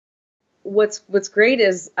what's great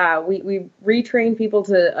is we retrain people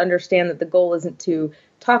to understand that the goal isn't to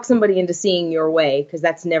talk somebody into seeing your way, because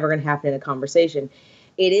that's never going to happen in a conversation.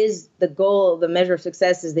 It is the goal, the measure of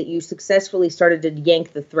success is that you successfully started to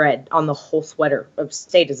yank the thread on the whole sweater of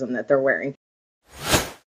statism that they're wearing.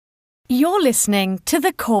 You're listening to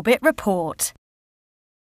the Corbett Report.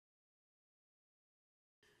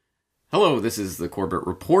 Hello, this is the Corbett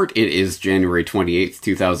Report. It is January 28th,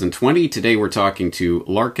 2020. Today we're talking to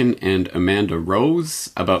Larken and Amanda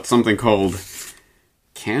Rose about something called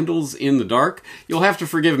Candles in the Dark. You'll have to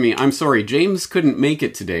forgive me. I'm sorry, James couldn't make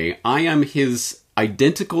it today. I am his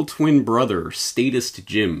identical twin brother, Statist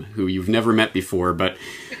Jim, who you've never met before, but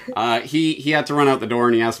he had to run out the door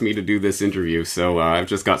and he asked me to do this interview, so I've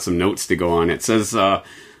just got some notes to go on. It says,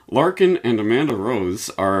 Larken and Amanda Rose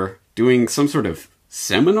are doing some sort of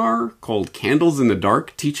seminar called Candles in the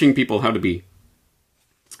Dark, teaching people how to be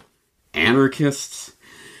anarchists.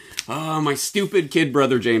 My stupid kid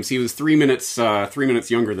brother James, he was 3 minutes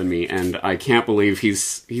younger than me, and I can't believe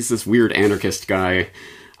he's this weird anarchist guy.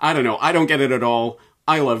 I don't know, I don't get it at all.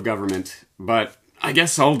 I love government, but I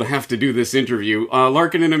guess I'll have to do this interview.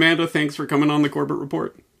 Larken and Amanda, thanks for coming on the Corbett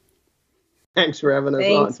Report. Thanks for having us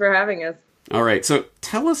on. Thanks for having us. All right, so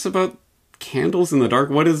tell us about Candles in the Dark.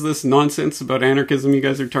 What is this nonsense about anarchism you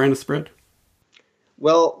guys are trying to spread?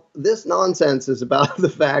 Well, this nonsense is about the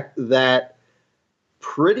fact that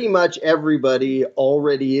pretty much everybody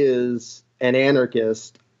already is an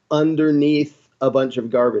anarchist underneath a bunch of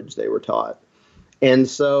garbage they were taught. And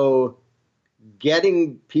so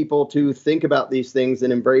getting people to think about these things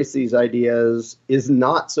and embrace these ideas is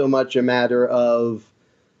not so much a matter of,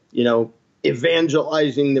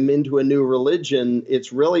 evangelizing them into a new religion.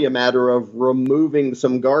 It's really a matter of removing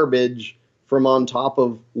some garbage from on top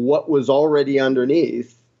of what was already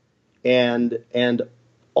underneath and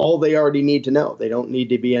all they already need to know. They don't need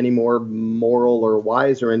to be any more moral or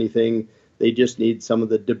wise or anything. They just need some of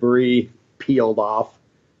the debris peeled off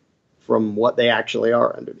from what they actually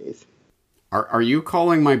are underneath. Are you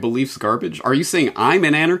calling my beliefs garbage? Are you saying I'm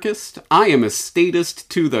an anarchist? I am a statist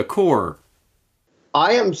to the core.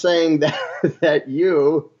 I am saying that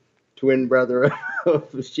you, twin brother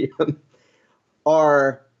of Jim,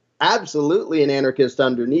 are absolutely an anarchist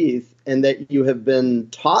underneath, and that you have been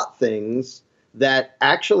taught things that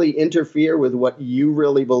actually interfere with what you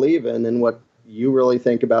really believe in and what you really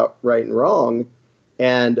think about right and wrong.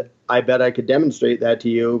 And I bet I could demonstrate that to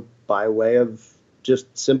you by way of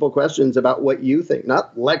just simple questions about what you think,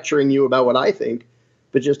 not lecturing you about what I think,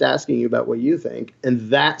 but just asking you about what you think. And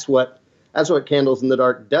that's what Candles in the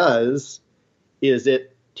Dark does, is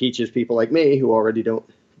it teaches people like me, who already don't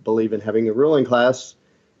believe in having a ruling class,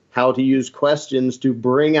 how to use questions to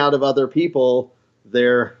bring out of other people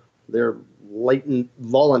their latent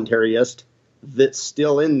voluntarist that's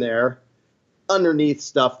still in there underneath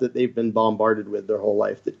stuff that they've been bombarded with their whole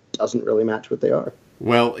life that doesn't really match what they are.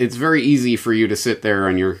 Well, it's very easy for you to sit there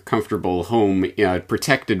in your comfortable home,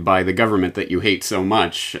 protected by the government that you hate so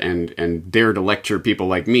much, and dare to lecture people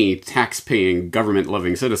like me, tax-paying,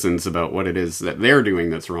 government-loving citizens, about what it is that they're doing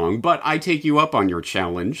that's wrong. But I take you up on your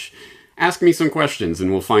challenge. Ask me some questions, and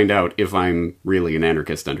we'll find out if I'm really an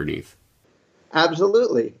anarchist underneath.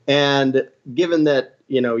 Absolutely. And given that,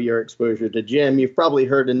 your exposure to Jim, you've probably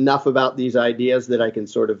heard enough about these ideas that I can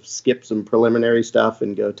sort of skip some preliminary stuff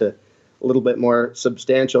and go to a little bit more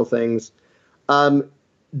substantial things.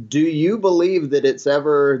 Do you believe that it's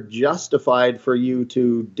ever justified for you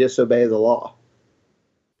to disobey the law?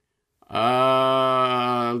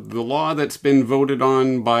 The law that's been voted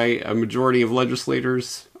on by a majority of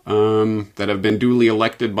legislators that have been duly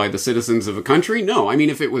elected by the citizens of a country? No. I mean,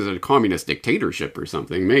 if it was a communist dictatorship or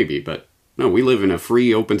something, maybe. But no, we live in a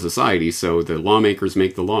free, open society, so the lawmakers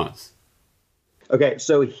make the laws. Okay,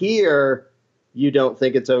 so here you don't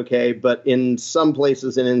think it's okay, but in some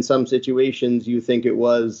places and in some situations, you think it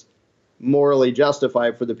was morally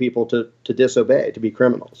justified for the people to disobey, to be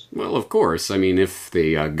criminals. Well, of course. I mean, if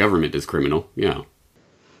the government is criminal, yeah.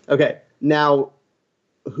 Okay. Now,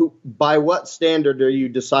 by what standard are you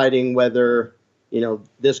deciding whether,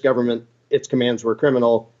 this government, its commands were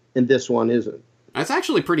criminal and this one isn't? That's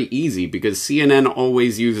actually pretty easy, because CNN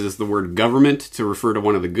always uses the word government to refer to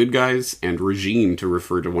one of the good guys and regime to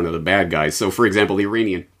refer to one of the bad guys. So, for example, the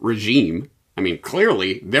Iranian regime, I mean,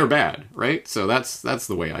 clearly they're bad, right? So that's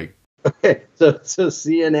the way I... Okay, so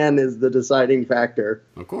CNN is the deciding factor.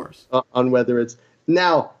 Of course. On whether it's...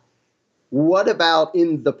 Now, what about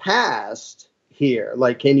in the past here?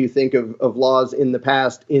 Like, can you think of laws in the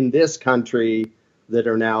past in this country that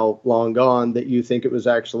are now long gone that you think it was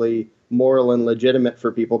actually moral and legitimate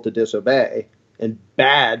for people to disobey and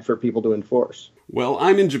bad for people to enforce? Well,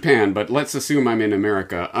 I'm in Japan, but let's assume I'm in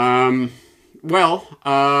America. Yeah,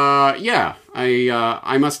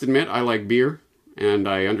 I must admit I like beer, and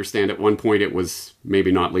I understand at one point it was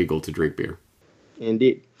maybe not legal to drink beer.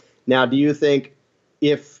 Indeed. Now, do you think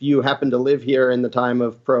if you happen to live here in the time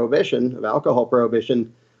of prohibition, of alcohol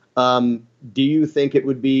prohibition, do you think it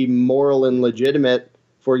would be moral and legitimate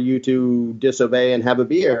for you to disobey and have a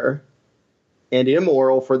beer, and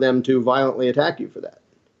immoral for them to violently attack you for that?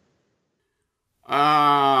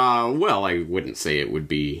 Well, I wouldn't say it would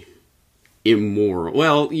be immoral.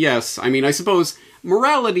 Well, yes, I mean, I suppose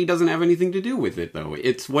morality doesn't have anything to do with it, though.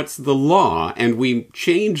 It's what's the law, and we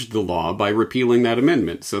changed the law by repealing that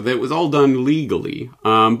amendment, so that it was all done legally.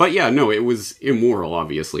 But yeah, no, it was immoral,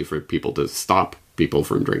 obviously, for people to stop people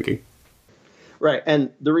from drinking. Right,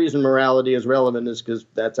 and the reason morality is relevant is because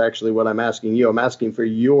that's actually what I'm asking you. I'm asking for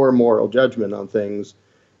your moral judgment on things,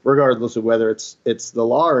 regardless of whether it's the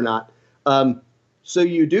law or not. So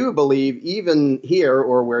you do believe, even here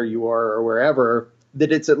or where you are or wherever,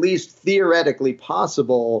 that it's at least theoretically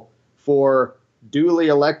possible for duly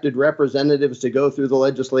elected representatives to go through the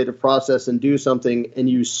legislative process and do something, and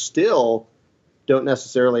you still don't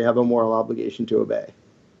necessarily have a moral obligation to obey.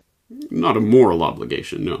 Not a moral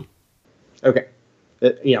obligation, no. Okay.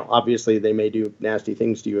 Obviously they may do nasty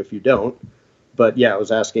things to you if you don't. But yeah, I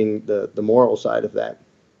was asking the moral side of that.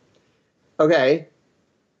 Okay.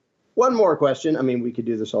 One more question. I mean, we could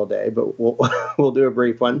do this all day, but we'll do a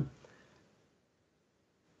brief one.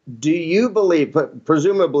 Do you believe,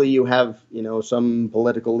 presumably you have, some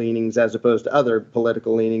political leanings as opposed to other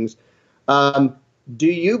political leanings. Do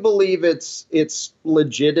you believe it's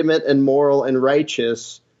legitimate and moral and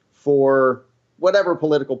righteous for whatever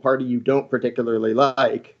political party you don't particularly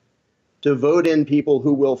like to vote in people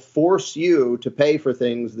who will force you to pay for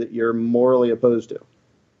things that you're morally opposed to?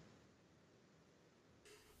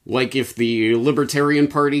 Like if the Libertarian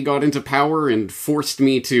Party got into power and forced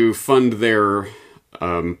me to fund their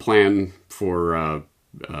plan for, I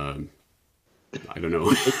don't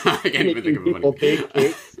know. I can't even think of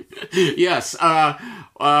it. Yes.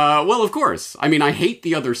 Well, of course. I mean, I hate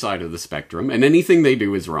the other side of the spectrum, and anything they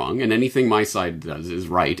do is wrong, and anything my side does is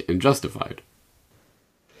right and justified.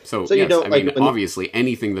 So yes, obviously,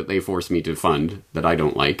 anything that they force me to fund that I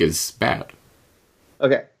don't like is bad.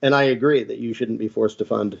 Okay, and I agree that you shouldn't be forced to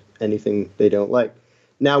fund anything they don't like.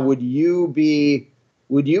 Now, would you be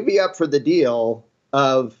up for the deal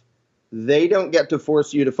of they don't get to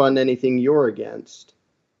force you to fund anything you're against,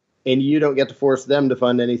 and you don't get to force them to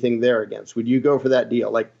fund anything they're against? Would you go for that deal?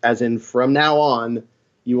 Like, as in, from now on,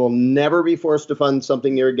 you will never be forced to fund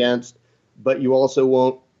something you're against, but you also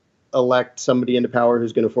won't elect somebody into power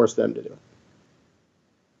who's going to force them to do it.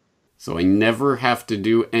 So I never have to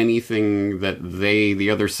do anything that the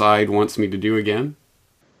other side, wants me to do again?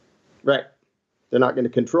 Right. They're not going to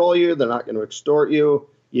control you. They're not going to extort you.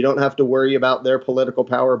 You don't have to worry about their political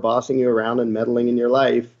power bossing you around and meddling in your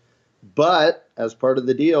life. But as part of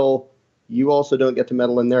the deal, you also don't get to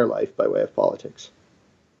meddle in their life by way of politics.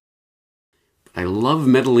 I love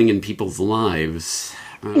meddling in people's lives.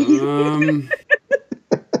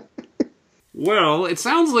 Well, it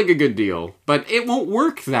sounds like a good deal, but it won't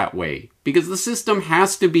work that way, because the system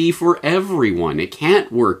has to be for everyone. It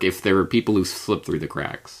can't work if there are people who slip through the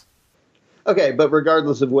cracks. Okay, but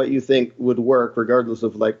regardless of what you think would work, regardless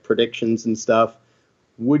of like predictions and stuff,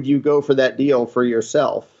 would you go for that deal for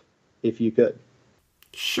yourself if you could?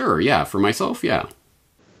 Sure, yeah, for myself, yeah.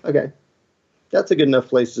 Okay. That's a good enough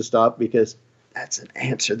place to stop, because that's an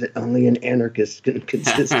answer that only an anarchist can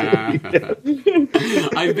consistently do.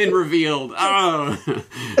 I've been revealed. Oh,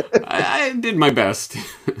 I did my best.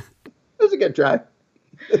 It was a good try.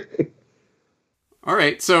 All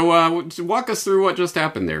right, so walk us through what just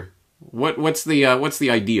happened there. What's the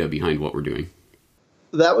idea behind what we're doing?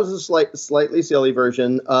 That was a slightly silly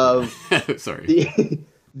version of sorry.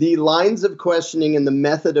 The lines of questioning and the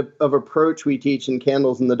method of approach we teach in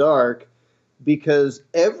Candles in the Dark. Because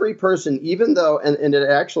every person, even though, and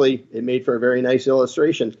it made for a very nice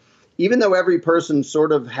illustration, even though every person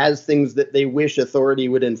sort of has things that they wish authority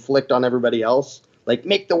would inflict on everybody else, like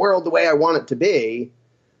make the world the way I want it to be,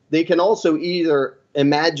 they can also either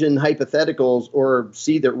imagine hypotheticals or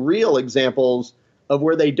see the real examples of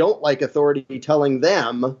where they don't like authority telling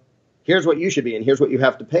them, here's what you should be and here's what you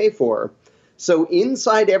have to pay for. So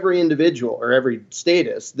inside every individual or every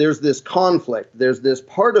status, there's this conflict. There's this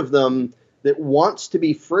part of them that wants to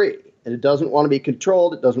be free, and it doesn't want to be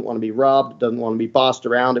controlled. It doesn't want to be robbed. It doesn't want to be bossed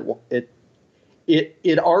around.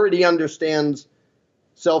 It already understands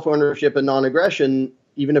self-ownership and non-aggression,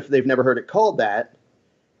 even if they've never heard it called that.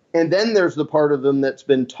 And then there's the part of them that's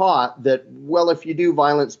been taught that, well, if you do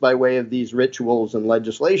violence by way of these rituals and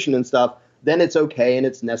legislation and stuff, then it's okay and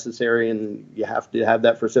it's necessary and you have to have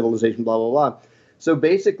that for civilization, blah, blah, blah. So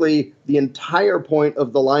basically, the entire point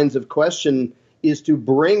of the lines of question is to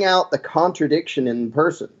bring out the contradiction in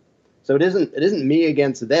person. So it isn't me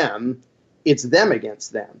against them, it's them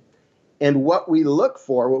against them. And what we look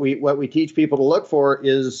for, what we teach people to look for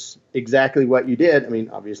is exactly what you did. I mean,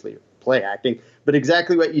 obviously play acting, but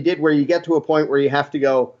exactly what you did, where you get to a point where you have to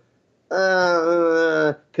go,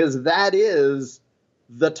 because that is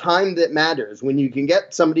the time that matters. When you can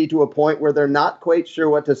get somebody to a point where they're not quite sure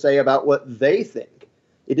what to say about what they think.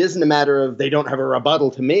 It isn't a matter of they don't have a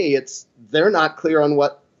rebuttal to me. It's they're not clear on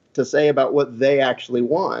what to say about what they actually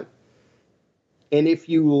want. And if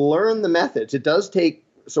you learn the methods, it does take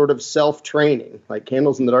sort of self-training. Like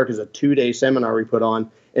Candles in the Dark is a 2-day seminar we put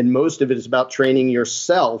on, and most of it is about training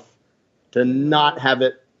yourself to not have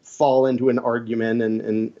it fall into an argument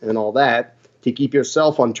and all that, to keep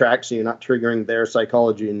yourself on track so you're not triggering their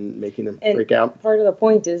psychology and making them freak out. Part of the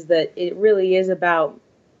point is that it really is about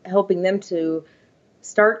helping them to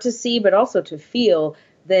start to see, but also to feel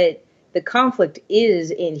that the conflict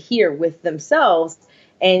is in here with themselves,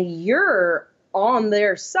 and you're on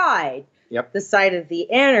their side, yep, the side of the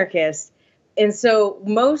anarchist. And so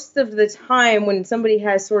most of the time when somebody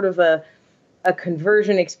has sort of a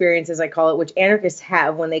conversion experience, as I call it, which anarchists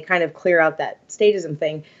have when they kind of clear out that statism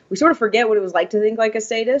thing, we sort of forget what it was like to think like a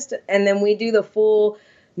statist. And then we do the full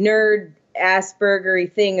nerd Asperger-y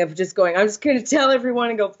thing of just going, I'm just going to tell everyone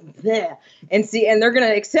and go, bleh, and see, and they're going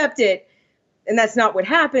to accept it. And that's not what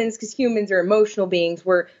happens, because humans are emotional beings.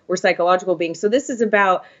 We're psychological beings. So this is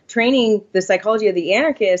about training the psychology of the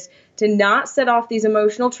anarchist to not set off these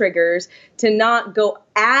emotional triggers, to not go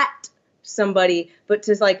at somebody, but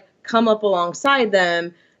to like come up alongside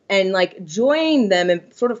them and like join them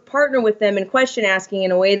and sort of partner with them in question asking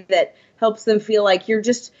in a way that helps them feel like you're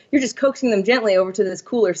just coaxing them gently over to this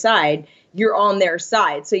cooler side. You're on their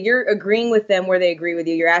side. So you're agreeing with them where they agree with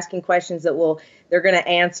you. You're asking questions that they're going to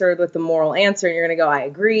answer with the moral answer. And you're going to go, I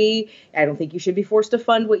agree. I don't think you should be forced to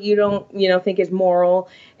fund what you don't, think is moral.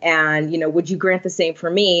 And, would you grant the same for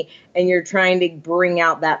me? And you're trying to bring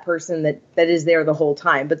out that person that is there the whole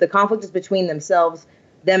time. But the conflict is between them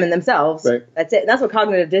and themselves. Right. That's it. That's what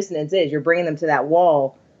cognitive dissonance is. You're bringing them to that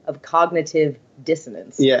wall of cognitive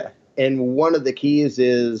dissonance. Yeah. And one of the keys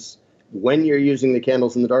is when you're using the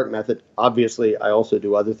Candles in the Dark method, obviously I also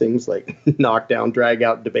do other things like knock down, drag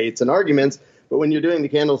out debates and arguments. But when you're doing the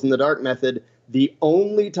Candles in the Dark method, the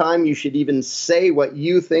only time you should even say what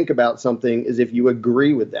you think about something is if you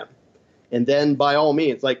agree with them. And then by all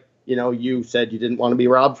means, like, you said you didn't want to be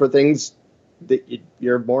robbed for things that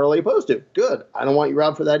you're morally opposed to. Good. I don't want you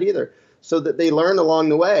robbed for that either. So that they learn along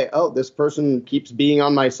the way, oh, this person keeps being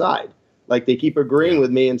on my side. Like they keep agreeing with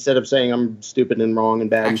me instead of saying I'm stupid and wrong and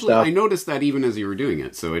bad and stuff. I noticed that even as you were doing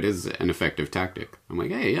it, so it is an effective tactic. I'm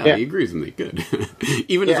like, hey, yeah. He agrees with me. Good.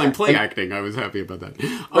 Even as I'm play acting, I was happy about that.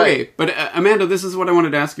 Okay, right. But Amanda, this is what I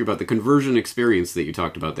wanted to ask you about, the conversion experience that you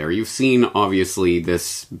talked about there. You've seen, obviously,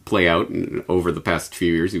 this play out over the past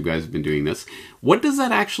few years. You guys have been doing this. What does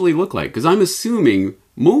that actually look like? Because I'm assuming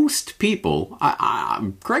most people,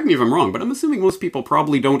 correct me if I'm wrong, but I'm assuming most people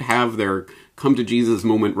probably don't have their come to Jesus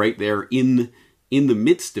moment right there in the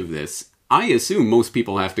midst of this. I assume most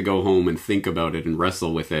people have to go home and think about it and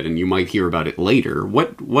wrestle with it, and you might hear about it later.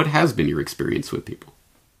 What has been your experience with people?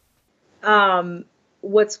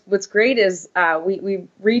 What's great is we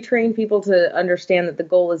retrain people to understand that the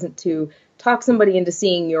goal isn't to talk somebody into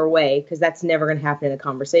seeing your way, because that's never going to happen in a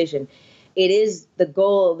conversation. It is the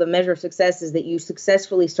goal, the measure of success is that you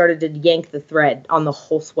successfully started to yank the thread on the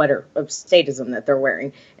whole sweater of statism that they're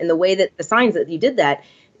wearing. And the way that the signs that you did that,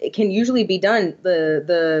 it can usually be done,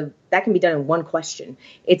 that can be done in one question.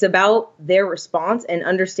 It's about their response and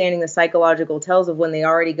understanding the psychological tells of when they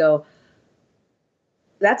already go,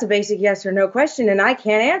 that's a basic yes or no question and I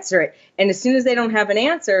can't answer it. And as soon as they don't have an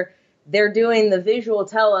answer, they're doing the visual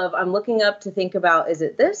tell of, I'm looking up to think about, is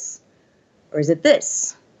it this or is it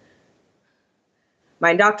this?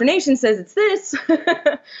 My indoctrination says it's this,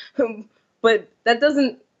 but that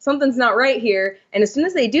doesn't, something's not right here. And as soon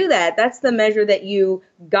as they do that, that's the measure that you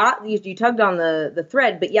got, you tugged on the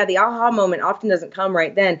thread. But yeah, the aha moment often doesn't come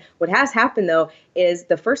right then. What has happened though, is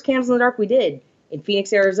the first Candles in the Dark we did in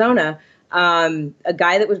Phoenix, Arizona, a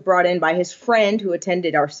guy that was brought in by his friend who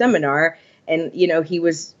attended our seminar, and, he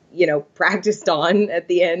was, practiced on at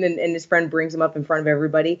the end, and his friend brings him up in front of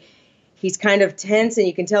everybody. He's kind of tense, and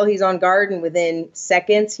you can tell he's on guard, and within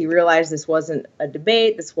seconds, he realized this wasn't a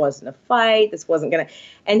debate, this wasn't a fight, this wasn't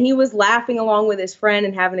and he was laughing along with his friend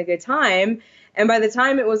and having a good time, And by the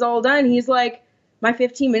time it was all done, he's like, my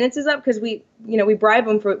 15 minutes is up, because we bribe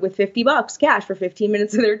them with $50 cash for 15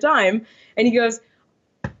 minutes of their time. And he goes,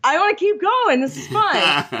 I want to keep going. This is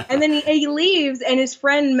fun. And then he leaves, and his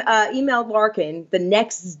friend emailed Larkin the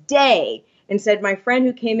next day and said, my friend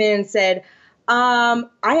who came in said, I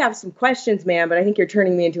have some questions, man, but I think you're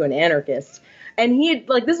turning me into an anarchist. And he had,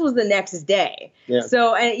 like, this was the next day. Yeah.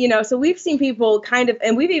 So, so we've seen people kind of,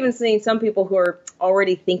 and we've even seen some people who are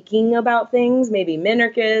already thinking about things, maybe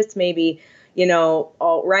minarchists, maybe,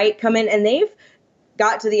 alt-right, come in, and they've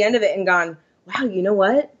got to the end of it and gone, wow, you know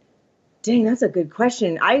what? Dang, that's a good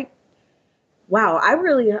question. I'm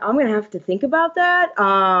going to have to think about that.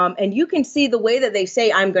 And you can see the way that they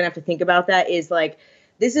say, I'm going to have to think about that is like,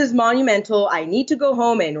 this is monumental. I need to go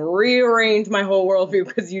home and rearrange my whole worldview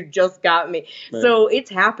because you just got me. Right. So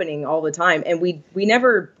it's happening all the time. And we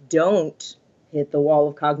never don't hit the wall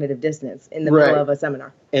of cognitive dissonance in the middle of a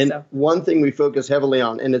seminar. And one thing we focus heavily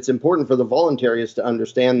on, and it's important for the voluntarists to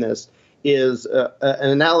understand this, is an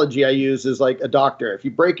analogy I use is like a doctor. If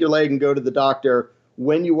you break your leg and go to the doctor,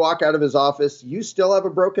 when you walk out of his office, you still have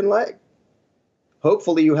a broken leg.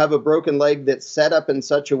 Hopefully you have a broken leg that's set up in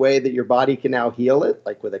such a way that your body can now heal it,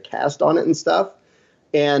 like with a cast on it and stuff.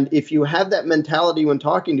 And if you have that mentality when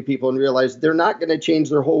talking to people and realize they're not going to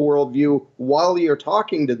change their whole worldview while you're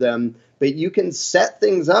talking to them, but you can set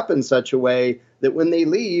things up in such a way that when they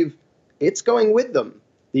leave, it's going with them.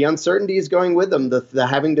 The uncertainty is going with them. The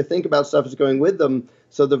having to think about stuff is going with them.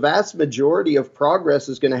 So the vast majority of progress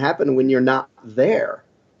is going to happen when you're not there.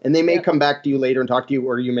 And they may come back to you later and talk to you,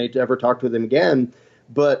 or you may never talk to them again.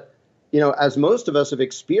 But, as most of us have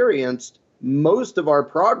experienced, most of our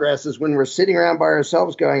progress is when we're sitting around by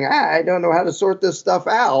ourselves going, I don't know how to sort this stuff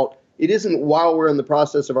out. It isn't while we're in the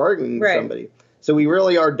process of arguing with somebody. So we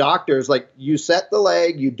really are doctors. Like, you set the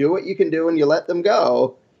leg, you do what you can do, and you let them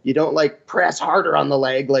go. You don't, like, press harder on the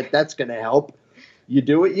leg like that's going to help. You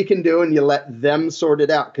do what you can do, and you let them sort it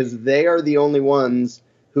out, because they are the only ones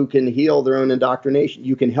who can heal their own indoctrination.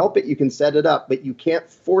 You can help it, you can set it up, but you can't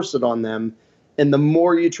force it on them. And the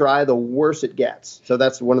more you try, the worse it gets. So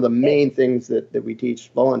that's one of the main things that we teach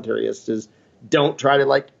voluntarists is don't try to,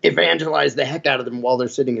 like, evangelize the heck out of them while they're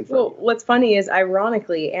sitting in front of you. Well, what's funny is,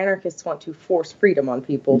 ironically, anarchists want to force freedom on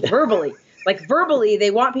people verbally. Like, verbally,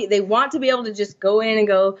 they want to be able to just go in and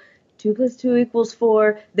go, 2 + 2 =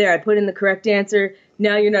 4. There, I put in the correct answer.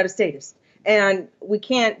 Now you're not a statist. And we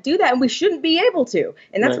can't do that, and we shouldn't be able to.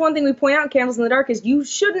 And that's one thing we point out in Candles in the Dark is you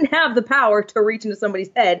shouldn't have the power to reach into somebody's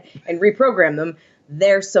head and reprogram them.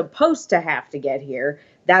 They're supposed to have to get here.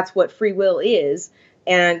 That's what free will is.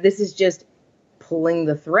 And this is just pulling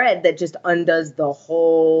the thread that just undoes the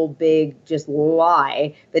whole big just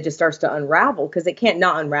lie that just starts to unravel, because it can't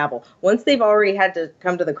not unravel. Once they've already had to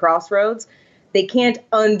come to the crossroads, they can't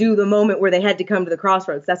undo the moment where they had to come to the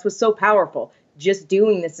crossroads. That's what's so powerful. Just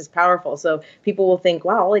doing this is powerful. So people will think,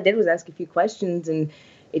 wow, all I did was ask a few questions and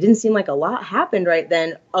it didn't seem like a lot happened right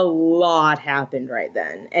then. A lot happened right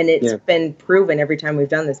then. And it's been proven every time we've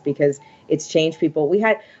done this because it's changed people. We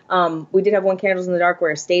did have one Candles in the Dark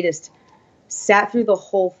where a statist sat through the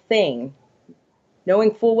whole thing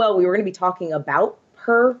knowing full well we were going to be talking about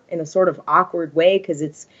her in a sort of awkward way because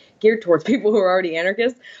it's geared towards people who are already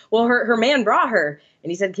anarchists. Well, her man brought her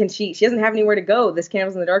and he said, she doesn't have anywhere to go. This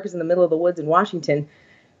Candles in the Dark is in the middle of the woods in Washington.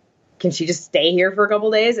 Can she just stay here for a couple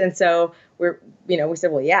days? And so we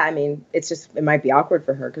said, well, yeah, I mean, it might be awkward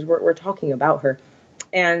for her because we're talking about her.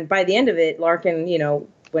 And by the end of it, Larkin,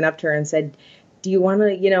 went up to her and said, do you want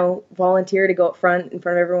to, volunteer to go up front in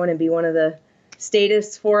front of everyone and be one of the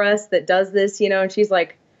statists for us that does this, And she's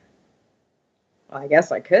like, well, I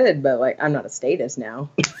guess I could, but I'm not a statist now.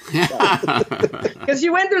 Because she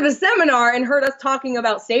went through the seminar and heard us talking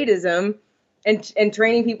about statism and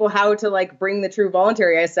training people how to bring the true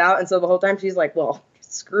voluntarists out. And so the whole time she's like, well,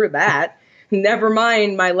 screw that. Never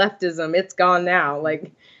mind my leftism. It's gone now.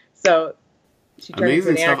 So she turned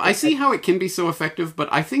amazing stuff. I see how it can be so effective, but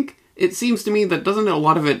I think it seems to me that doesn't a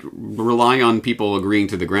lot of it rely on people agreeing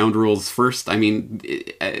to the ground rules first? I mean,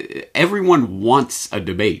 everyone wants a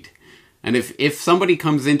debate. And if somebody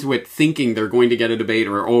comes into it thinking they're going to get a debate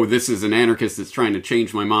or, oh, this is an anarchist that's trying to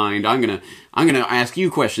change my mind, I'm gonna ask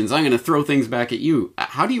you questions, I'm gonna throw things back at you.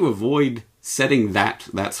 How do you avoid setting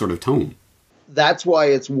that sort of tone? That's why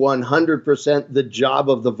it's 100% the job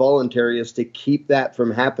of the voluntarist to keep that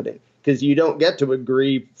from happening. Because you don't get to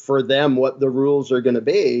agree for them what the rules are going to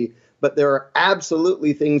be, but there are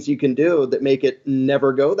absolutely things you can do that make it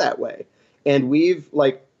never go that way. And we've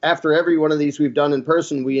after every one of these we've done in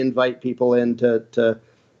person, we invite people in to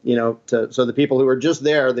so the people who are just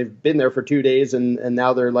there, they've been there for 2 days and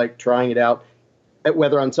now they're trying it out.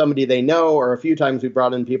 whether on somebody they know or a few times we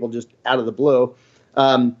brought in people just out of the blue.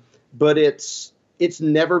 But it's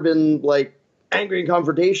never been like angry and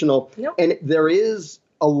confrontational. Nope. And there is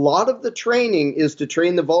a lot of the training is to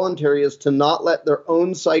train the voluntarists to not let their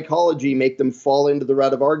own psychology make them fall into the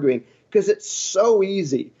rut of arguing, because it's so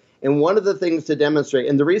easy. And one of the things to demonstrate,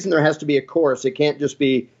 and the reason there has to be a course, it can't just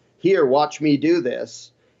be, here, watch me do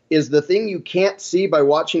this, is the thing you can't see by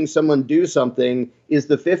watching someone do something is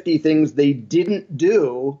the 50 things they didn't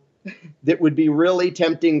do that would be really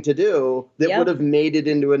tempting to do that would have made it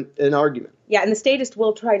into an argument. Yeah, and the statist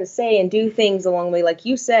will try to say and do things along the way, like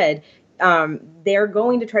you said. They're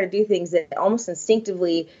going to try to do things that almost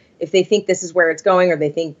instinctively, if they think this is where it's going, or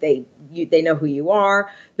they think they know who you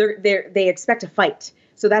are, they expect a fight.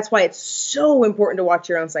 So that's why it's so important to watch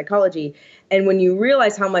your own psychology. And when you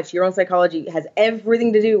realize how much your own psychology has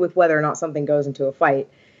everything to do with whether or not something goes into a fight,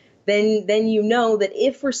 then you know that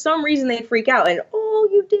if for some reason they freak out and all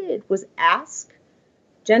you did was ask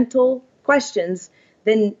gentle questions,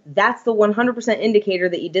 then that's the 100% indicator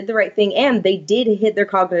that you did the right thing and they did hit their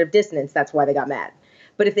cognitive dissonance. That's why they got mad.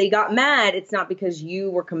 But if they got mad, it's not because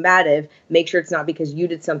you were combative. Make sure it's not because you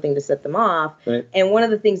did something to set them off. Right. And one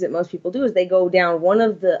of the things that most people do is they go down one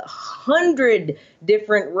of the 100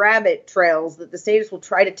 different rabbit trails that the statist will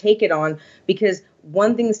try to take it on, because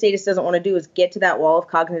one thing the statist doesn't want to do is get to that wall of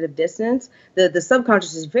cognitive dissonance. The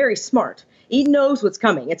subconscious is very smart. It knows what's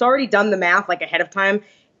coming. It's already done the math like ahead of time.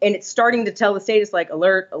 And it's starting to tell the statist, like,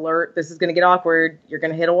 alert, alert, this is going to get awkward. You're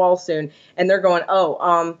going to hit a wall soon. And they're going,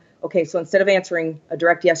 okay, so instead of answering a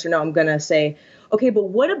direct yes or no, I'm going to say, okay, but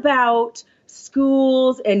what about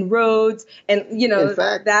schools and roads? And, In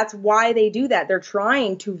fact, that's why they do that. They're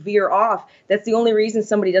trying to veer off. That's the only reason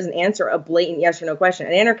somebody doesn't answer a blatant yes or no question.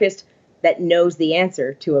 An anarchist that knows the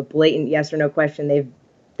answer to a blatant yes or no question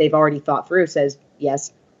they've already thought through says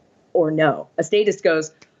yes or no. A statist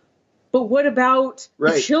goes, but what about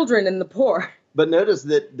the children and the poor? But notice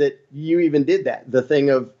that you even did that, the thing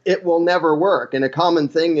of it will never work. And a common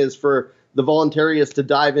thing is for the voluntarists to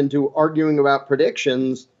dive into arguing about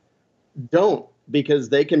predictions. Don't, because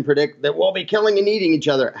they can predict that we'll be killing and eating each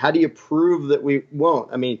other. How do you prove that we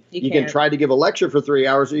won't? I mean, you can try to give a lecture for 3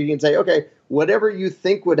 hours, or you can say, okay, whatever you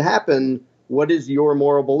think would happen, what is your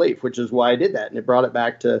moral belief? Which is why I did that. And it brought it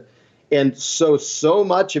back to, and so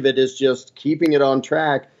much of it is just keeping it on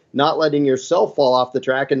track, not letting yourself fall off the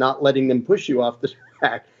track and not letting them push you off the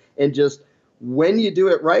track. And just when you do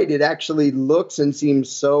it right, it actually looks and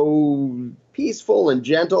seems so peaceful and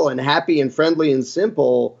gentle and happy and friendly and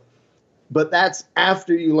simple. But that's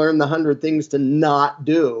after you learn the 100 things to not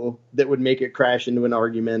do that would make it crash into an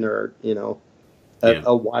argument or,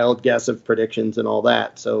 a wild guess of predictions and all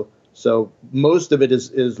that. So most of it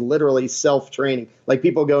is literally self-training. Like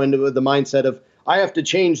people go into the mindset of, I have to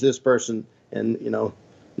change this person. And,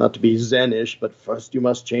 not to be Zen-ish, but first you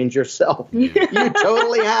must change yourself. You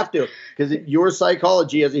totally have to, because your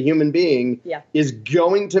psychology as a human being is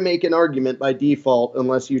going to make an argument by default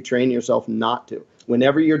unless you train yourself not to.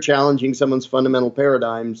 Whenever you're challenging someone's fundamental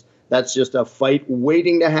paradigms, that's just a fight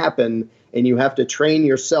waiting to happen, and you have to train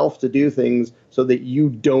yourself to do things so that you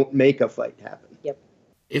don't make a fight happen. Yep.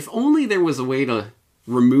 If only there was a way to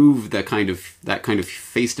remove that kind of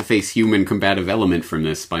face-to-face human combative element from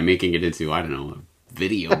this by making it into, I don't know,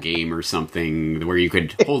 video game or something where you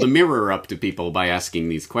could hold a mirror up to people by asking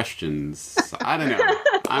these questions. I don't know.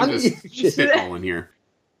 I'm just spitballing here.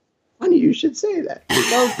 Funny you should say that.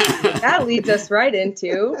 Well, that leads us right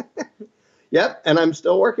into... Yep, and I'm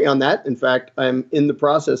still working on that. In fact, I'm in the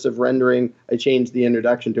process of rendering. I changed the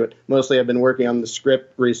introduction to it. Mostly I've been working on the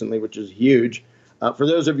script recently, which is huge. For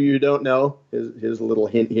those of you who don't know, here's a little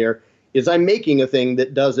hint here, is I'm making a thing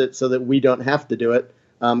that does it so that we don't have to do it,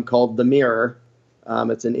 called The Mirror.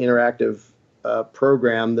 It's an interactive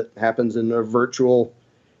program that happens in a virtual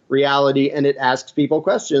reality, and it asks people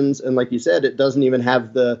questions. And like you said, it doesn't even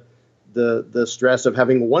have the stress of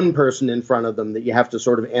having one person in front of them that you have to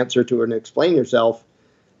sort of answer to and explain yourself.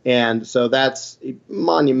 And so that's a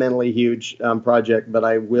monumentally huge project, but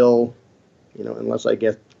I will, unless I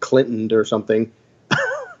get Clintoned or something,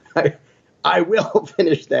 I will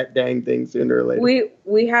finish that dang thing sooner or later.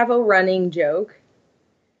 We have a running joke,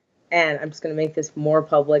 and I'm just going to make this more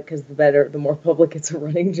public because the more public it's a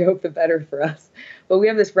running joke, the better for us. But we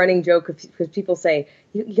have this running joke because people say,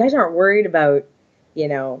 you guys aren't worried about,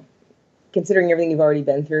 considering everything you've already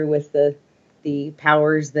been through with the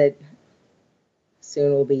powers that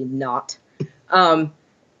soon will be not.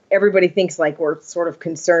 Everybody thinks like we're sort of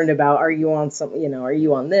concerned about, are you on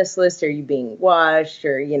this list? Are you being watched?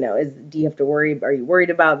 Or, do you have to worry? Are you worried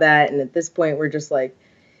about that? And at this point, we're just like,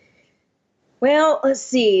 Well, let's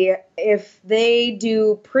see. If they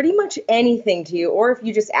do pretty much anything to you, or if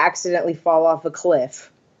you just accidentally fall off a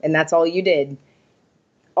cliff, and that's all you did,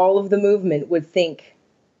 all of the movement would think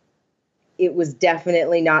it was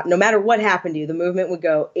definitely not, no matter what happened to you, the movement would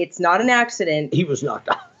go, it's not an accident. He was knocked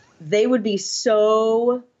off. They would be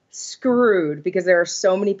so screwed because there are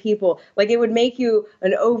so many people. Like, it would make you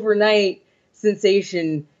an overnight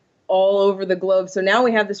sensation all over the globe. So now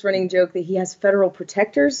we have this running joke that he has federal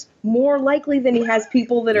protectors more likely than he has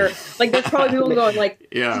people that are like, there's probably people going like,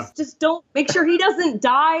 Yeah. just don't, make sure he doesn't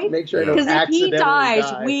die. Make sure I don't Because if he accidentally dies,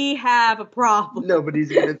 die. we have a problem. Nobody's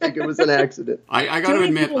going to think it was an accident. I Too gotta many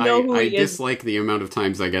admit, people know who I he is. dislike the amount of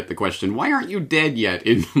times I get the question, why aren't you dead yet,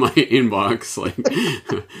 in my inbox? Like,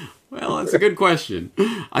 well, that's a good question.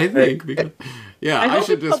 I think, because, yeah, I I hope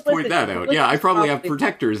should it's just point that publicity. out. Yeah, I probably have Publicity.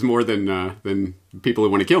 protectors more than people who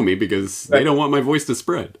want to kill me, because they Right. don't want my voice to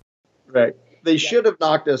spread. Right. They should have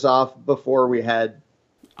knocked us off before we had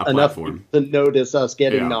A enough platform. to notice us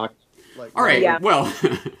getting Yeah. knocked. Like, All right, Yeah. well,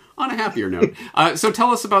 on a happier note. So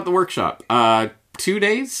tell us about the workshop. 2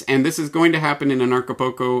 days, and this is going to happen in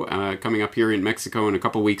Anarchapulco, coming up here in Mexico in a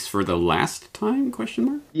couple weeks for the last time, question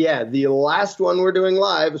mark? Yeah, the last one we're doing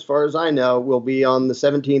live, as far as I know, will be on the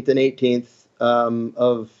 17th and 18th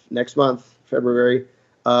of next month, February,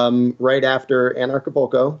 right after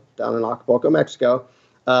Anarchapulco, down in Acapulco, Mexico.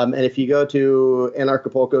 And if you go to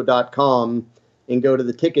anarchapulco.com and go to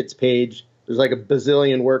the tickets page, there's like a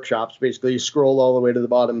bazillion workshops. Basically, you scroll all the way to the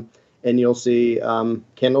bottom, and you'll see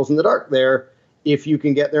Candles in the Dark there, if you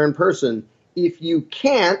can get there in person. If you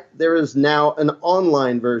can't, there is now an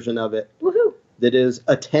online version of it. Woohoo. That is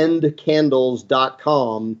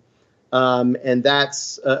attendcandles.com. And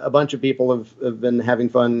that's a bunch of people have been having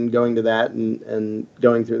fun going to that and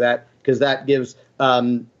going through that, because that gives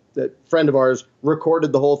the friend of ours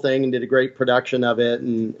recorded the whole thing and did a great production of it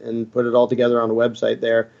and put it all together on a website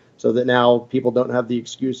there, so that now people don't have the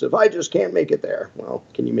excuse of, I just can't make it there. Well,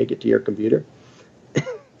 can you make it to your computer?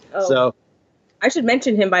 Oh. So I should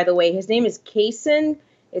mention him, by the way. His name is Kason.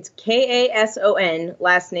 It's Kason.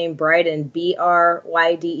 Last name Bryden,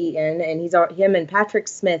 Bryden, and him and Patrick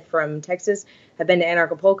Smith from Texas have been to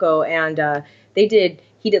Anarchapulco, and he did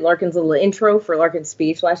Larkin's little intro for Larkin's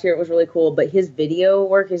speech last year. It was really cool, but his video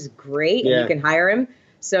work is great, and Yeah. you can hire him.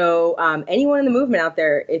 So anyone in the movement out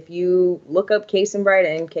there, if you look up Kason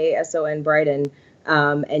Bryden, Kason Bryden,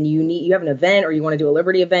 and you have an event or you want to do a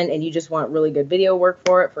Liberty event and you just want really good video work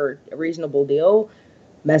for it for a reasonable deal,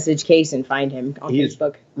 message Case and find him on He's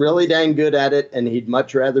Facebook. really dang good at it, and he'd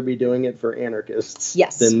much rather be doing it for anarchists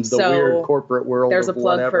Yes, than the so weird corporate world. There's a of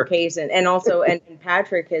plug whatever. for Case and also and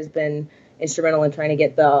Patrick has been instrumental in trying to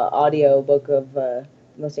get the audio book of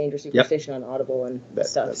Most Dangerous Superstition on Audible and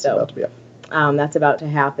stuff. That's So about to be up. that's about to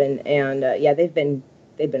happen, and yeah, they've been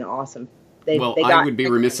awesome. They I would be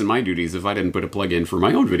remiss in my duties if I didn't put a plug in for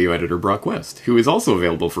my own video editor, Brock West, who is also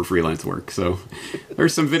available for freelance work. So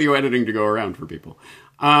there's some video editing to go around for people.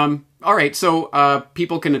 All right, so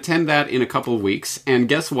people can attend that in a couple of weeks. And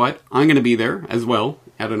guess what? I'm going to be there as well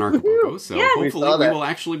at Anarchapulco. So Yeah. We hopefully saw we that. will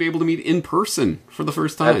actually be able to meet in person for the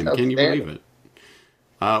first time. That's Can you outstanding. believe it?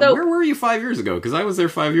 So- where were you 5 years ago? Because I was there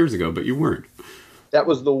 5 years ago, but you weren't. That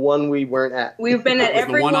was the one we weren't at. We've been at That was the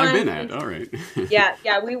everyone. one I've been at. All right.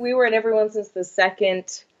 yeah, we were at everyone since the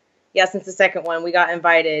second one. We got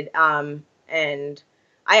invited, and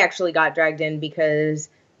I actually got dragged in because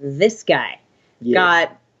this guy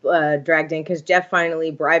got dragged in because Jeff finally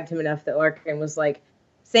bribed him enough that Larkin was like,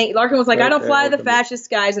 I don't fly the fascist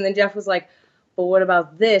skies, and then Jeff was like, but what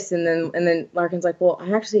about this? And then Larkin's like, well,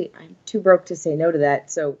 I'm too broke to say no to that,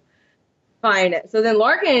 so fine. So then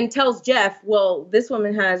Larkin tells Jeff, well, this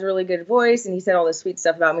woman has a really good voice, and he said all this sweet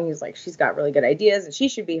stuff about me. He's like, she's got really good ideas, and she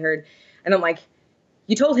should be heard. And I'm like,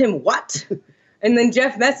 you told him what? And then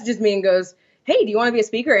Jeff messages me and goes, hey, do you want to be a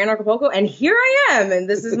speaker at Anarchapulco? And here I am, and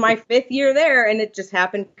this is my 5th year there, and it just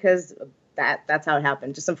happened because that's how it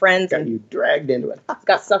happened. Just some friends, Got and you dragged into it.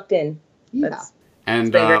 got sucked in. Yeah. That's-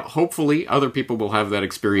 And been great. hopefully other people will have that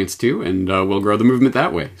experience too, and we'll grow the movement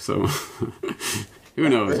that way. So who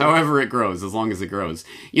knows? However it grows, as long as it grows.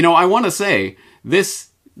 You know, I want to say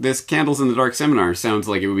this Candles in the Dark seminar sounds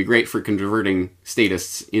like it would be great for converting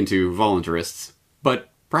statists into voluntarists, but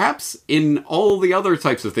perhaps in all the other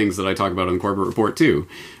types of things that I talk about on Corbett Report too,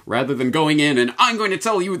 rather than going in and I'm going to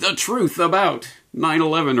tell you the truth about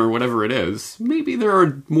 9/11 or whatever it is, maybe there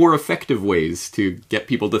are more effective ways to get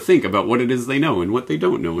people to think about what it is they know and what they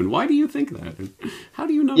don't know, and why do you think that, and how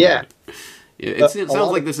do you know Yeah. that? It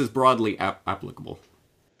sounds like this is broadly applicable.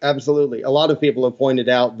 Absolutely. A lot of people have pointed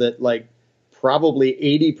out that, like, probably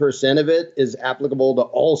 80% of it is applicable to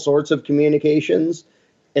all sorts of communications.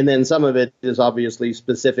 And then some of it is obviously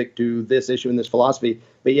specific to this issue and this philosophy.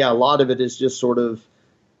 But yeah, a lot of it is just sort of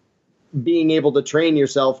being able to train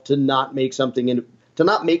yourself to not make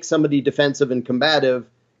somebody defensive and combative.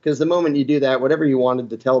 Because the moment you do that, whatever you wanted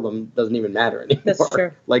to tell them doesn't even matter anymore. That's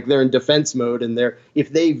true. Like they're in defense mode, and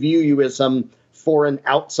if they view you as some foreign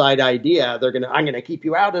outside idea, I'm gonna keep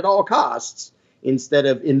you out at all costs, instead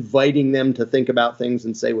of inviting them to think about things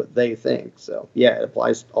and say what they think. So yeah, it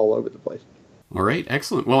applies all over the place. All right,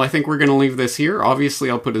 excellent. Well, I think we're going to leave this here. Obviously,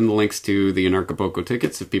 I'll put in the links to the Anarchapulco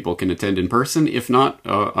tickets if people can attend in person. If not,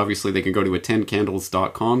 obviously they can go to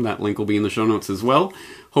attendcandles.com. That link will be in the show notes as well.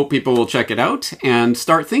 Hope people will check it out and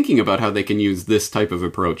start thinking about how they can use this type of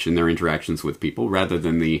approach in their interactions with people rather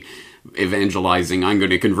than the evangelizing, I'm going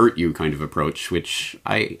to convert you kind of approach, which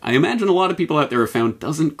I imagine a lot of people out there have found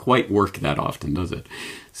doesn't quite work that often, does it?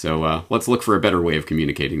 So let's look for a better way of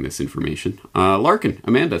communicating this information. Larkin,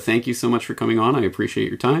 Amanda, thank you so much for coming on. I appreciate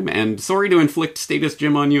your time. And sorry to inflict Status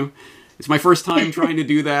Jim on you. It's my first time trying to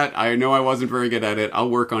do that. I know I wasn't very good at it. I'll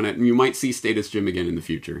work on it. And you might see Status Jim again in the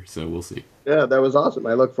future. So we'll see. Yeah, that was awesome.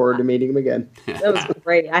 I look forward to meeting him again. That was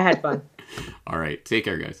great. I had fun. All right. Take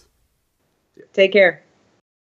care, guys. Take care.